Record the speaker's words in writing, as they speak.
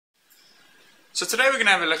So today we're going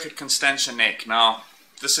to have a look at Constantia Nek. Now,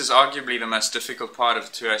 this is arguably the most difficult part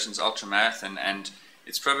of Two Oceans Ultramarathon, and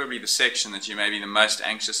it's probably the section that you may be the most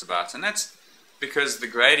anxious about. And that's because the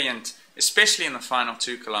gradient, especially in the final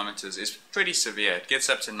 2 kilometers, is pretty severe. It gets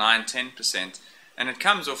up to 9–10%, and it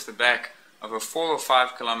comes off the back of a 4 or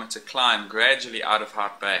 5 kilometer climb gradually out of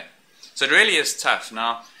Hout Bay. So it really is tough.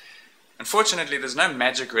 Now, unfortunately, there's no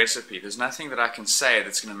magic recipe. There's nothing that I can say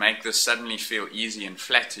that's going to make this suddenly feel easy and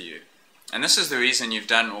flat to you. And this is the reason you've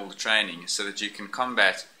done all the training, so that you can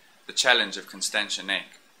combat the challenge of Constantia Nek.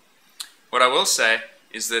 What I will say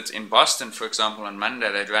is that in Boston, for example, on Monday,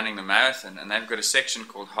 they're running the marathon, and they've got a section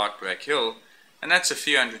called Heartbreak Hill, and that's a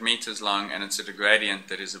few hundred meters long, and it's at a gradient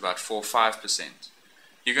that is about 4–5%.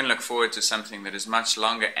 You can look forward to something that is much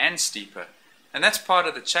longer and steeper, and that's part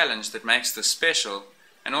of the challenge that makes this special,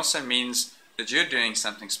 and also means that you're doing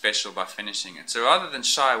something special by finishing it. So rather than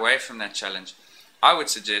shy away from that challenge, I would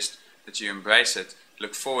suggest that you embrace it,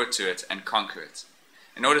 look forward to it, and conquer it.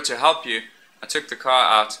 In order to help you, I took the car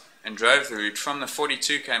out and drove the route from the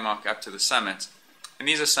 42k mark up to the summit, and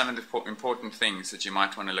these are some of the important things that you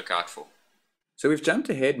might want to look out for. So we've jumped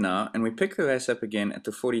ahead now, and we pick the race up again at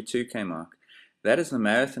the 42k mark. That is the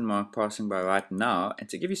marathon mark passing by right now, and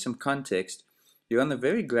to give you some context, you're on the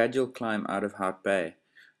very gradual climb out of Hout Bay.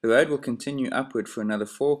 The road will continue upward for another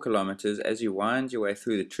 4 kilometers as you wind your way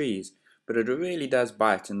through the trees, but it really does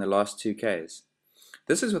bite in the last 2Ks.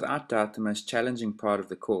 This is without doubt the most challenging part of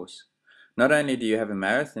the course. Not only do you have a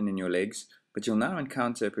marathon in your legs, but you'll now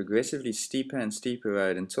encounter a progressively steeper and steeper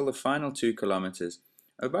road until the final 2 kilometers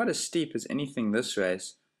are about as steep as anything this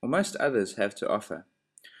race, or most others, have to offer.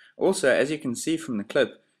 Also, as you can see from the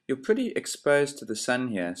clip, you're pretty exposed to the sun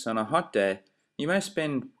here, so on a hot day, you may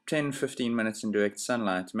spend 10–15 minutes in direct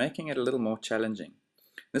sunlight, making it a little more challenging.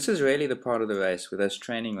 This is really the part of the race where those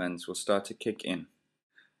training runs will start to kick in.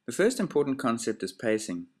 The first important concept is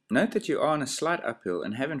pacing. Note that you are on a slight uphill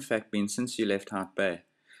and have in fact been since you left Hout Bay.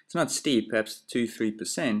 It's not steep, perhaps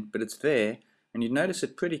 2–3%, but it's there, and you'd notice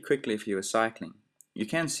it pretty quickly if you were cycling. You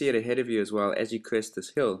can see it ahead of you as well as you crest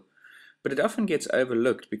this hill, but it often gets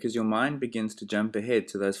overlooked because your mind begins to jump ahead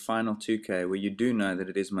to those final 2k where you do know that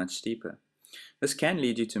it is much steeper. This can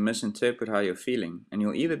lead you to misinterpret how you're feeling, and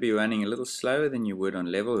you'll either be running a little slower than you would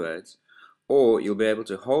on level roads, or you'll be able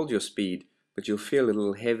to hold your speed, but you'll feel a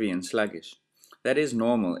little heavy and sluggish. That is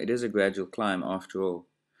normal. It is a gradual climb after all.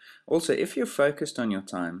 Also, if you're focused on your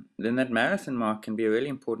time, then that marathon mark can be a really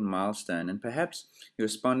important milestone, and perhaps you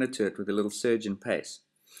responded to it with a little surge in pace,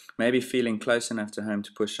 maybe feeling close enough to home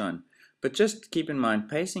to push on. But just keep in mind,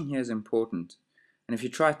 pacing here is important. And if you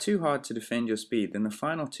try too hard to defend your speed, then the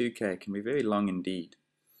final 2k can be very long indeed.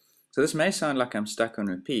 So this may sound like I'm stuck on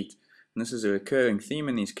repeat, and this is a recurring theme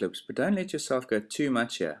in these clips, but don't let yourself go too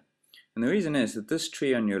much here. And the reason is that this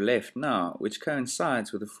tree on your left now, which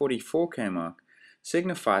coincides with the 44k mark,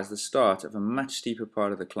 signifies the start of a much steeper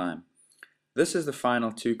part of the climb. This is the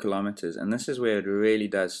final 2 kilometers, and this is where it really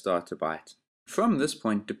does start to bite. From this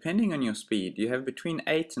point, depending on your speed, you have between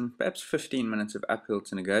 8 and perhaps 15 minutes of uphill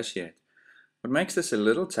to negotiate. What makes this a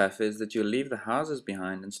little tougher is that you'll leave the houses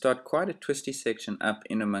behind and start quite a twisty section up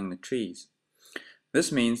in among the trees.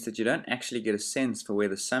 This means that you don't actually get a sense for where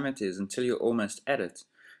the summit is until you're almost at it,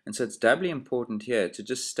 and so it's doubly important here to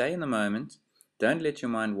just stay in the moment, don't let your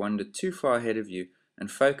mind wander too far ahead of you,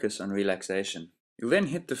 and focus on relaxation. You'll then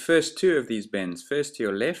hit the first 2 of these bends, first to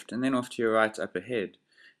your left and then off to your right up ahead.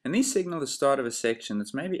 And these signal the start of a section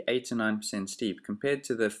that's maybe 8–9% steep compared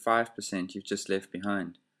to the 5% you've just left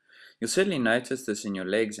behind. You'll certainly notice this in your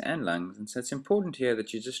legs and lungs, and so it's important here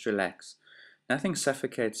that you just relax. Nothing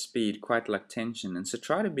suffocates speed quite like tension, and so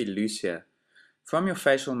try to be loose here, from your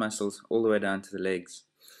facial muscles all the way down to the legs.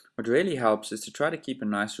 What really helps is to try to keep a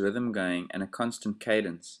nice rhythm going and a constant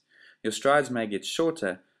cadence. Your strides may get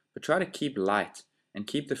shorter, but try to keep light and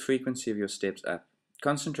keep the frequency of your steps up.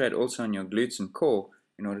 Concentrate also on your glutes and core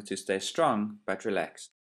in order to stay strong but relaxed.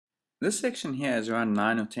 This section here is around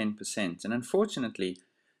 9 or 10%, and unfortunately,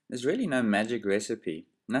 there's really no magic recipe,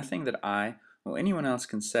 nothing that I or anyone else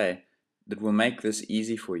can say that will make this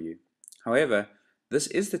easy for you. However, this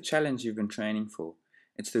is the challenge you've been training for.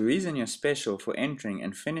 It's the reason you're special for entering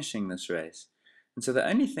and finishing this race. And so the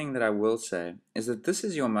only thing that I will say is that this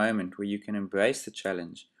is your moment where you can embrace the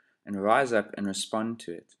challenge and rise up and respond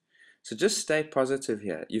to it. So just stay positive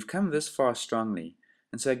here. You've come this far strongly.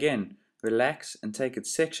 And so again, relax and take it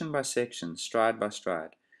section by section, stride by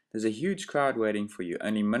stride. There's a huge crowd waiting for you,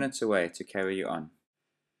 only minutes away to carry you on.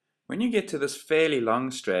 When you get to this fairly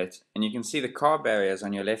long straight, and you can see the car barriers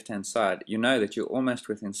on your left-hand side, you know that you're almost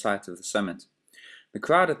within sight of the summit. The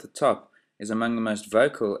crowd at the top is among the most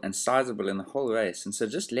vocal and sizable in the whole race, and so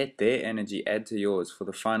just let their energy add to yours for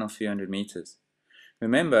the final few hundred meters.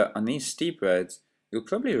 Remember, on these steep roads, you'll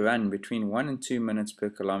probably run between 1 and 2 minutes per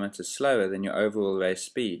kilometer slower than your overall race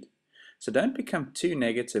speed. So don't become too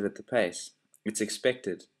negative at the pace. It's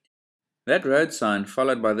expected. That road sign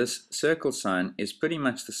followed by this circle sign is pretty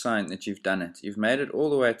much the sign that you've done it. You've made it all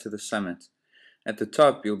the way to the summit. At the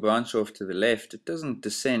top, you'll branch off to the left. It doesn't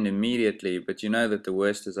descend immediately, but you know that the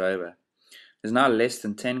worst is over. There's now less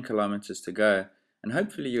than 10 kilometers to go, and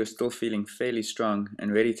hopefully you're still feeling fairly strong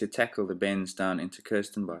and ready to tackle the bends down into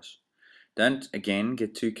Kirstenbosch. Don't, again,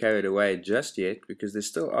 get too carried away just yet, because there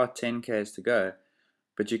still are 10 k's to go,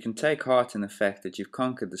 but you can take heart in the fact that you've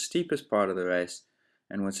conquered the steepest part of the race,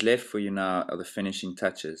 and what's left for you now are the finishing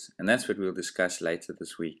touches, and that's what we'll discuss later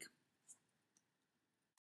this week.